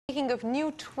speaking of new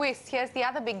twists, here's the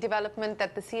other big development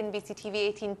that the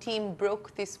CNBC-TV18 team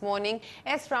broke this morning.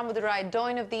 S Ramadorai,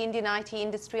 Doyen of the Indian IT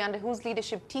industry, under whose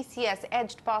leadership TCS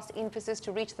edged past Infosys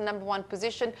to reach the #1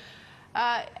 position,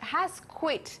 has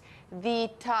quit the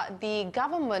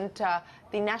government,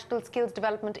 the National Skills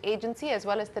Development Agency, as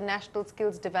well as the National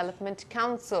Skills Development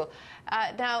Council.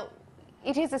 Now,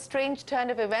 it is a strange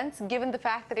turn of events, given the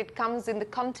fact that it comes in the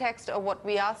context of what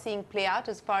we are seeing play out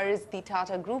as far as the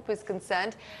Tata Group is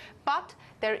concerned. But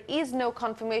there is no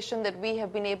confirmation that we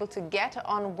have been able to get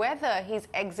on whether his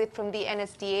exit from the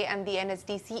NSDA and the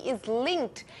NSDC is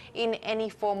linked in any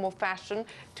form or fashion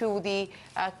to the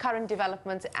current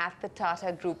developments at the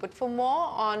Tata Group. But for more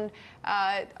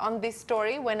on this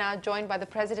story, we're now joined by the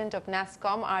president of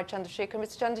NASSCOM, R. Chandrashekhar.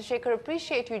 Mr. Chandrashekhar,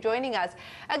 appreciate you joining us.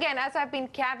 Again, as I've been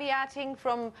caveating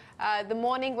from the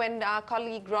morning when our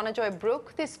colleague Ranajoy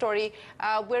broke this story,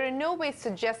 we're in no way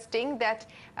suggesting that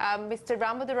Mr.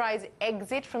 Ramadorai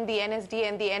exit from the NSDA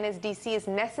and the NSDC is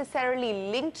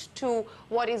necessarily linked to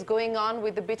what is going on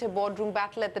with the bitter boardroom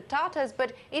battle at the Tatas,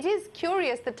 but it is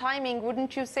curious, the timing,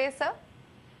 wouldn't you say, sir?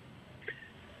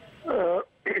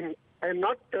 I'm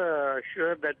not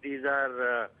sure that these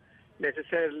are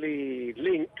necessarily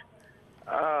linked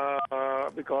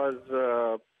because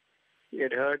we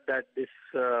had heard that this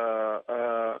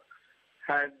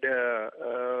had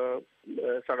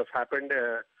sort of happened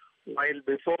while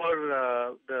before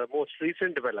the most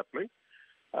recent development.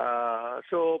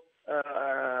 So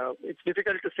it's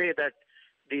difficult to say that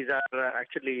these are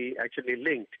actually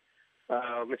linked.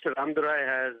 Mr. Ramadorai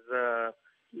has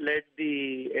led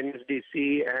the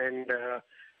NSDC and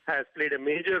has played a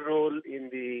major role in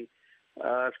the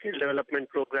skill development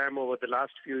program over the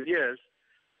last few years.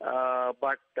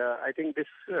 But I think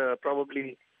this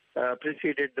probably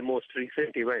preceded the most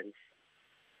recent events.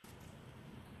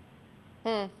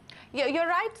 Yeah, you're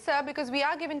right, sir, because we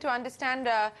are given to understand,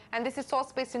 and this is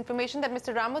source-based information, that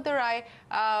Mr. Ramadorai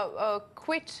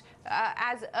quit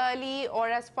as early or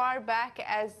as far back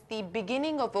as the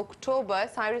beginning of October.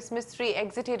 Cyrus Mistry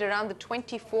exited around the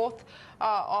 24th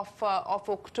of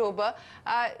October.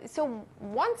 So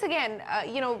once again,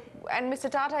 you know, and Mr.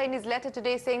 Tata in his letter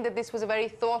today saying that this was a very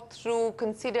thought-through,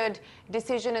 considered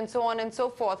decision and so on and so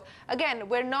forth. Again,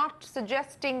 we're not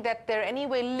suggesting that they're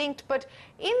anyway linked, but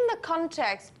in the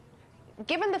context,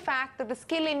 given the fact that the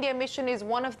Skill India mission is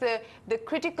one of the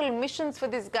critical missions for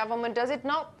this government, does it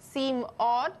not seem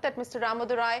odd that Mr.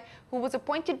 Ramadorai, who was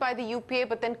appointed by the UPA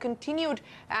but then continued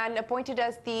and appointed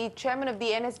as the chairman of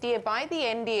the NSDA by the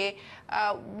NDA,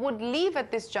 would leave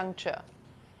at this juncture?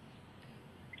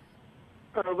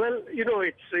 Well, you know,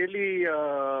 it's really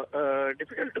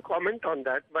difficult to comment on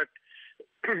that, but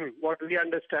what we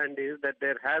understand is that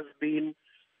there has been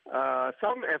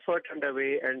some effort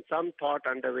underway and some thought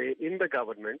underway in the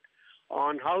government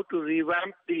on how to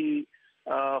revamp the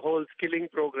whole skilling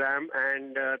program,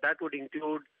 and that would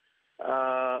include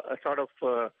a sort of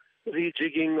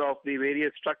rejigging of the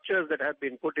various structures that have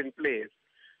been put in place.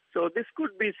 So this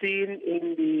could be seen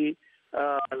in the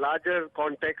larger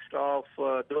context of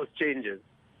those changes.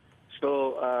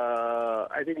 So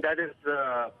I think that is,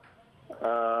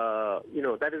 you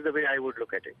know, that is the way I would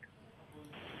look at it.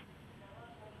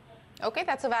 Okay,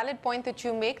 that's a valid point that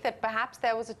you make, that perhaps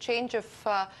there was a change of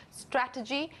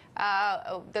strategy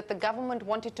that the government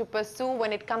wanted to pursue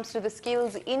when it comes to the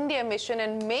Skills India mission,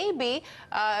 and maybe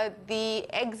the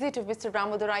exit of Mr.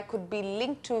 Ramadorai could be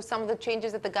linked to some of the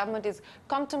changes that the government is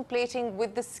contemplating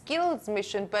with the skills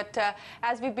mission. But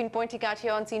as we've been pointing out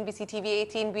here on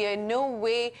CNBC-TV18, we are in no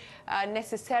way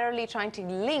necessarily trying to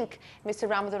link Mr.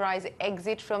 Ramadorai's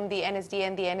exit from the NSDA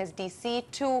and the NSDC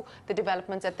to the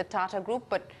developments at the Tata Group.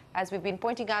 But as we've been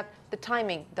pointing out, the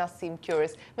timing does seem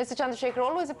curious. Mr. Chandrashekhar,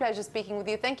 always a pleasure speaking with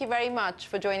you. Thank you very much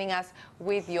for joining us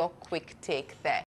with your quick take there.